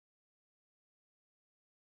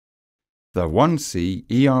The 1C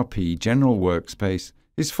ERP General Workspace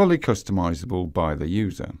is fully customizable by the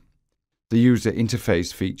user. The user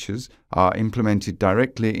interface features are implemented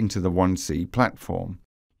directly into the 1C platform.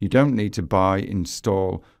 You don't need to buy,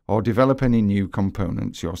 install, or develop any new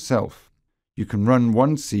components yourself. You can run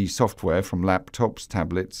 1C software from laptops,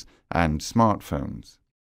 tablets, and smartphones.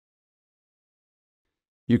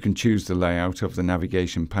 You can choose the layout of the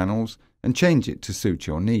navigation panels and change it to suit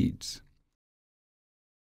your needs.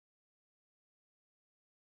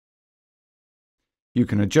 You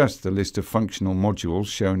can adjust the list of functional modules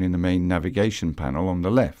shown in the main navigation panel on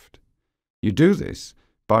the left. You do this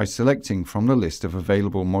by selecting from the list of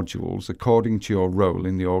available modules according to your role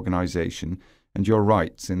in the organization and your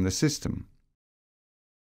rights in the system.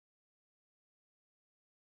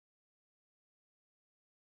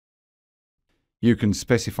 You can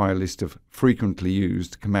specify a list of frequently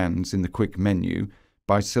used commands in the quick menu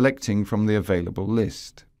by selecting from the available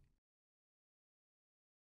list.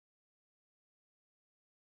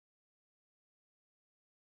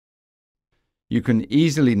 You can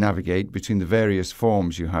easily navigate between the various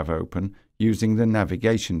forms you have open using the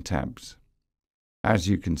navigation tabs. As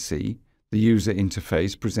you can see, the user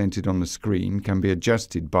interface presented on the screen can be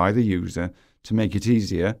adjusted by the user to make it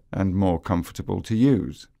easier and more comfortable to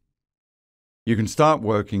use. You can start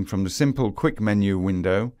working from the simple quick menu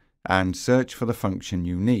window and search for the function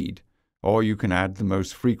you need, or you can add the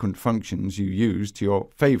most frequent functions you use to your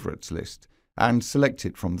favorites list and select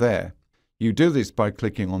it from there. You do this by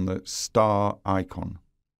clicking on the star icon.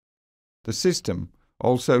 The system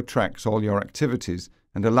also tracks all your activities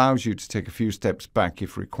and allows you to take a few steps back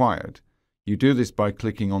if required. You do this by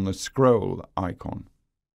clicking on the scroll icon.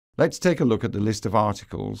 Let's take a look at the list of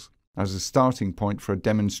articles as a starting point for a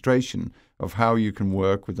demonstration of how you can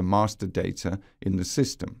work with the master data in the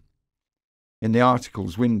system. In the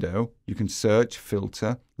Articles window, you can search,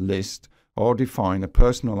 filter, list, or define a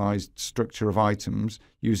personalized structure of items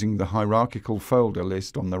using the hierarchical folder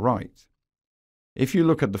list on the right. If you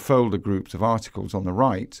look at the folder groups of articles on the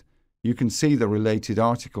right, you can see the related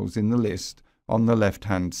articles in the list on the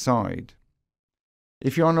left-hand side.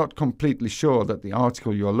 If you are not completely sure that the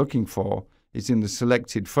article you are looking for is in the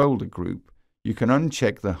selected folder group, you can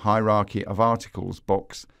uncheck the Hierarchy of Articles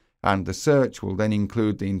box, and the search will then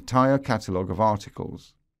include the entire catalogue of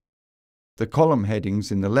articles. The column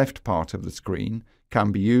headings in the left part of the screen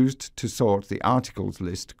can be used to sort the articles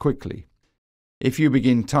list quickly. If you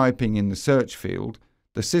begin typing in the search field,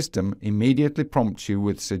 the system immediately prompts you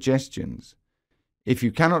with suggestions. If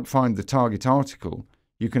you cannot find the target article,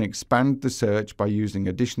 you can expand the search by using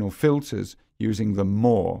additional filters using the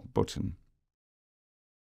More button.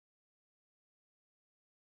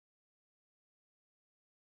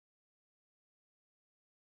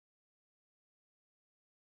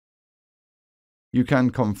 You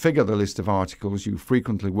can configure the list of articles you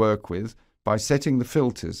frequently work with by setting the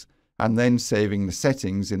filters and then saving the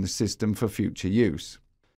settings in the system for future use.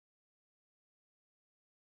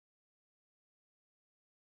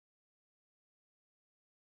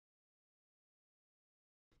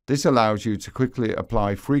 This allows you to quickly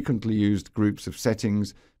apply frequently used groups of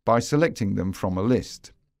settings by selecting them from a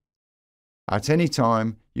list. At any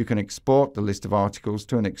time, you can export the list of articles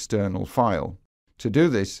to an external file. To do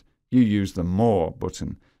this, you use the More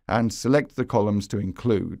button and select the columns to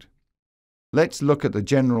include. Let's look at the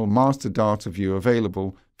general master data view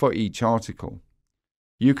available for each article.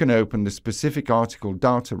 You can open the specific article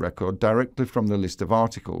data record directly from the list of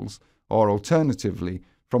articles, or alternatively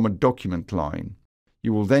from a document line.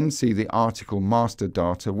 You will then see the article master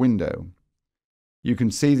data window. You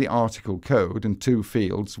can see the article code and two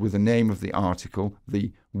fields with the name of the article,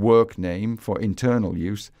 the work name for internal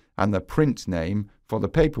use, and the print name for the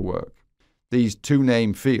paperwork. These two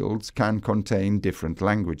name fields can contain different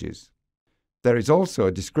languages. There is also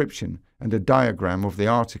a description and a diagram of the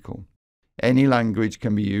article. Any language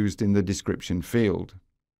can be used in the description field.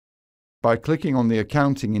 By clicking on the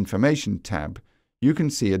Accounting Information tab, you can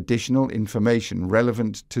see additional information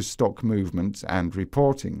relevant to stock movements and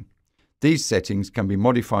reporting. These settings can be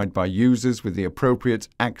modified by users with the appropriate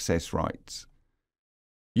access rights.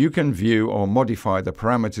 You can view or modify the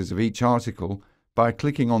parameters of each article by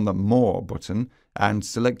clicking on the More button and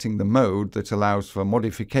selecting the mode that allows for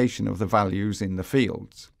modification of the values in the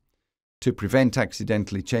fields. To prevent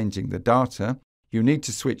accidentally changing the data, you need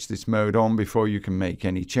to switch this mode on before you can make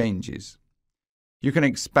any changes. You can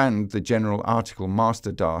expand the general article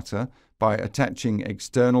master data by attaching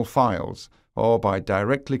external files or by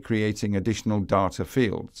directly creating additional data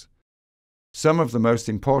fields. Some of the most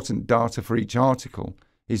important data for each article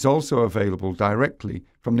is also available directly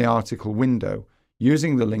from the article window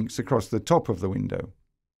using the links across the top of the window.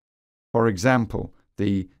 For example,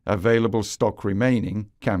 the available stock remaining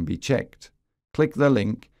can be checked. Click the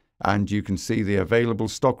link and you can see the available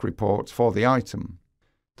stock reports for the item.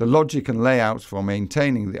 The logic and layouts for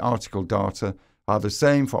maintaining the article data are the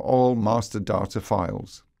same for all master data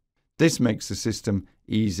files. This makes the system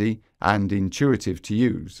easy and intuitive to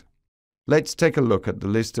use. Let's take a look at the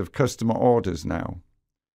list of customer orders now.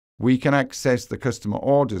 We can access the customer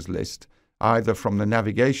orders list either from the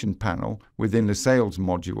navigation panel within the sales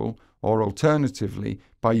module or alternatively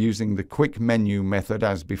by using the quick menu method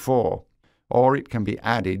as before, or it can be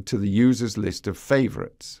added to the user's list of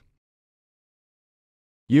favorites.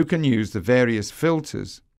 You can use the various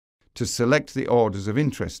filters to select the orders of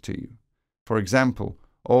interest to you. For example,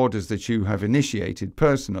 orders that you have initiated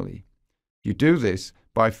personally. You do this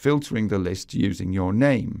by filtering the list using your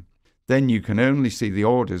name. Then you can only see the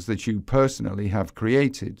orders that you personally have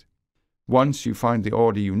created. Once you find the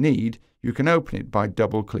order you need, you can open it by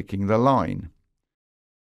double-clicking the line.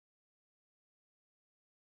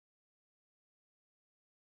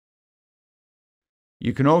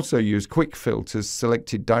 You can also use quick filters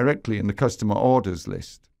selected directly in the customer orders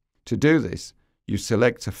list. To do this, you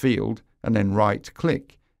select a field and then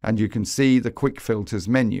right-click, and you can see the quick filters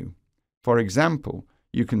menu. For example,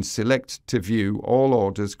 you can select to view all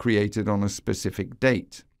orders created on a specific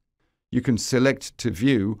date. You can select to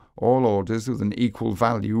view all orders with an equal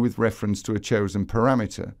value with reference to a chosen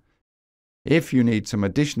parameter. If you need some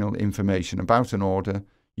additional information about an order,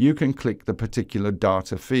 you can click the particular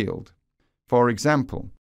data field. For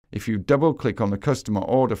example, if you double-click on the customer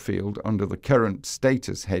order field under the current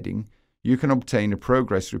status heading, you can obtain a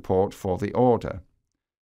progress report for the order.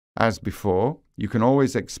 As before, you can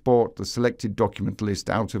always export the selected document list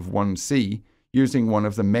out of 1C using one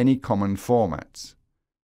of the many common formats.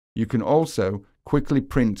 You can also quickly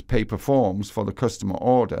print paper forms for the customer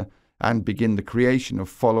order and begin the creation of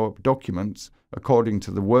follow-up documents according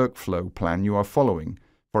to the workflow plan you are following,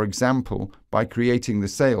 for example, by creating the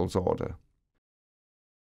sales order.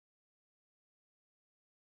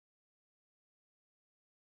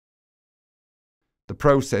 The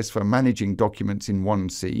process for managing documents in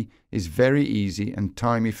 1C is very easy and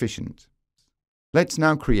time efficient. Let's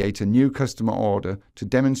now create a new customer order to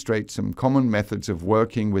demonstrate some common methods of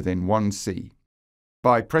working within 1C.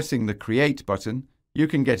 By pressing the Create button, you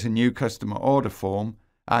can get a new customer order form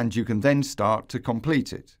and you can then start to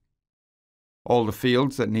complete it. All the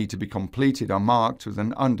fields that need to be completed are marked with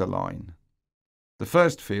an underline. The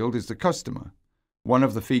first field is the customer. One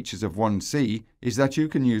of the features of 1C is that you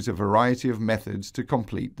can use a variety of methods to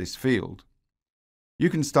complete this field. You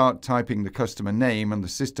can start typing the customer name and the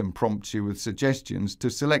system prompts you with suggestions to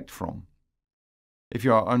select from. If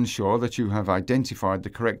you are unsure that you have identified the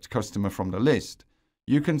correct customer from the list,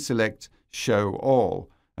 you can select Show All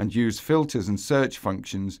and use filters and search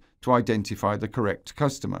functions to identify the correct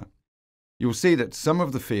customer. You'll see that some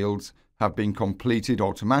of the fields have been completed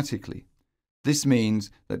automatically. This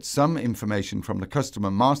means that some information from the customer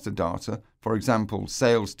master data, for example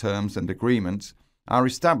sales terms and agreements, are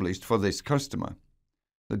established for this customer.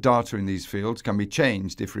 The data in these fields can be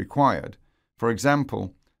changed if required. For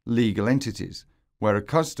example, legal entities, where a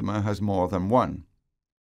customer has more than one.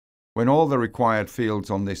 When all the required fields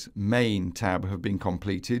on this Main tab have been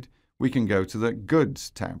completed, we can go to the Goods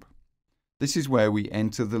tab. This is where we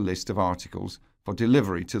enter the list of articles for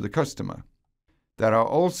delivery to the customer. There are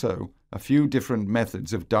also a few different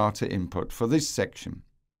methods of data input for this section.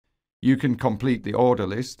 You can complete the order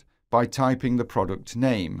list by typing the product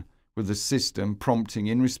name, with the system prompting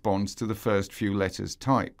in response to the first few letters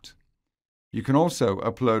typed. You can also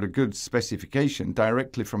upload a goods specification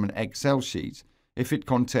directly from an Excel sheet if it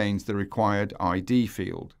contains the required ID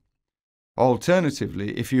field.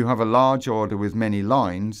 Alternatively, if you have a large order with many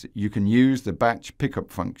lines, you can use the batch pickup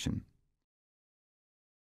function.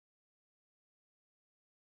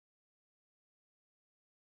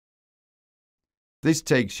 This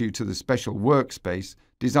takes you to the special workspace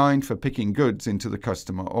designed for picking goods into the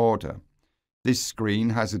customer order. This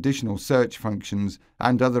screen has additional search functions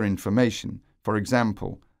and other information, for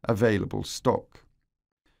example, available stock.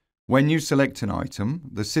 When you select an item,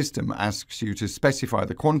 the system asks you to specify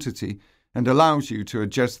the quantity and allows you to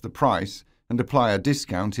adjust the price and apply a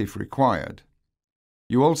discount if required.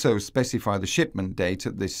 You also specify the shipment date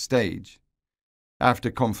at this stage.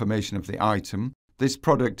 After confirmation of the item, this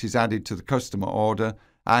product is added to the customer order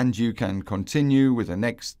and you can continue with the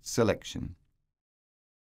next selection.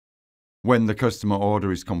 When the customer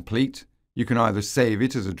order is complete, you can either save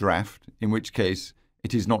it as a draft, in which case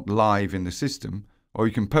it is not live in the system, or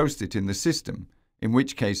you can post it in the system, in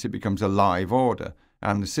which case it becomes a live order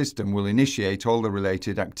and the system will initiate all the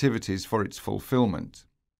related activities for its fulfillment.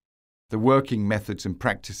 The working methods and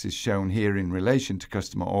practices shown here in relation to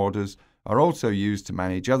customer orders are also used to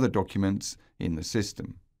manage other documents in the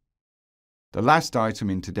system. The last item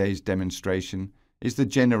in today's demonstration is the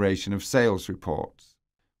generation of sales reports.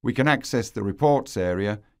 We can access the Reports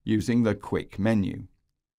area using the Quick menu.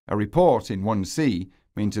 A report in 1C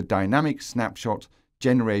means a dynamic snapshot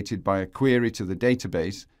generated by a query to the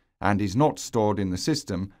database and is not stored in the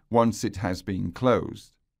system once it has been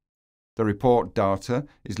closed. The report data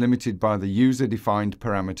is limited by the user-defined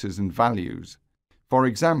parameters and values. For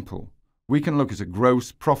example, we can look at a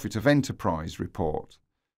gross profit of enterprise report.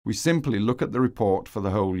 We simply look at the report for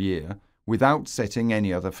the whole year without setting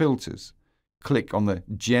any other filters. Click on the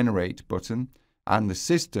Generate button and the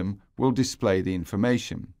system will display the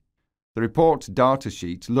information. The report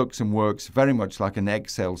datasheet looks and works very much like an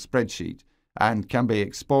Excel spreadsheet and can be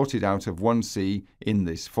exported out of 1C in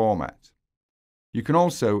this format. You can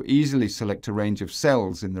also easily select a range of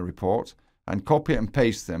cells in the report and copy and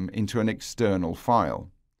paste them into an external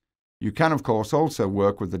file. You can, of course, also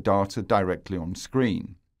work with the data directly on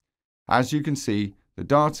screen. As you can see, the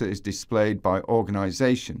data is displayed by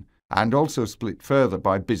organization and also split further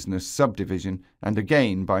by business subdivision and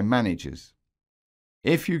again by managers.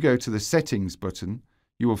 If you go to the Settings button,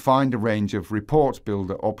 you will find a range of report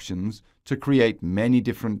builder options to create many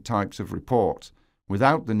different types of reports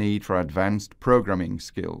without the need for advanced programming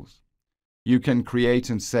skills. You can create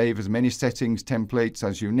and save as many settings templates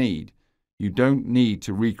as you need. You don't need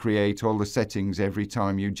to recreate all the settings every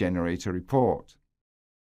time you generate a report.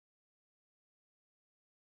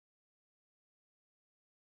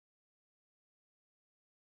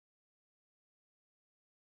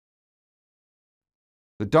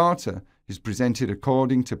 The data is presented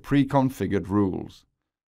according to pre-configured rules.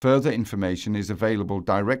 Further information is available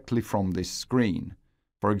directly from this screen.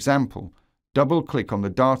 For example, double-click on the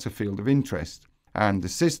data field of interest and the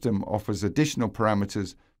system offers additional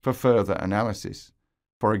parameters for further analysis.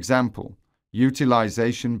 For example,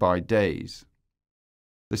 utilization by days.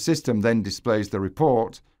 The system then displays the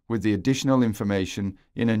report with the additional information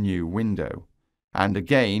in a new window. And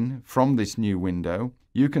again, from this new window,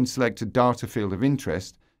 you can select a data field of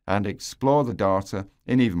interest and explore the data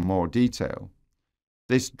in even more detail.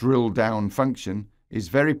 This drill down function is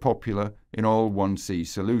very popular in all 1C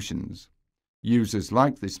solutions. Users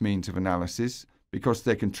like this means of analysis because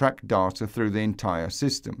they can track data through the entire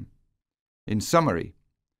system. In summary,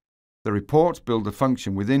 the Report Builder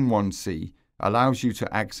function within 1C allows you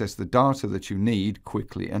to access the data that you need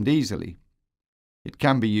quickly and easily. It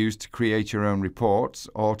can be used to create your own reports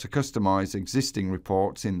or to customize existing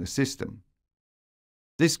reports in the system.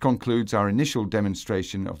 This concludes our initial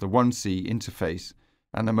demonstration of the 1C interface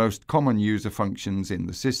and the most common user functions in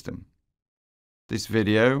the system. This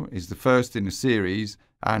video is the first in a series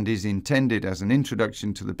and is intended as an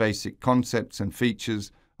introduction to the basic concepts and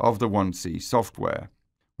features of the 1C software.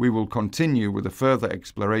 We will continue with a further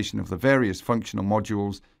exploration of the various functional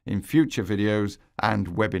modules in future videos and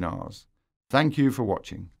webinars. Thank you for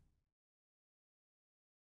watching.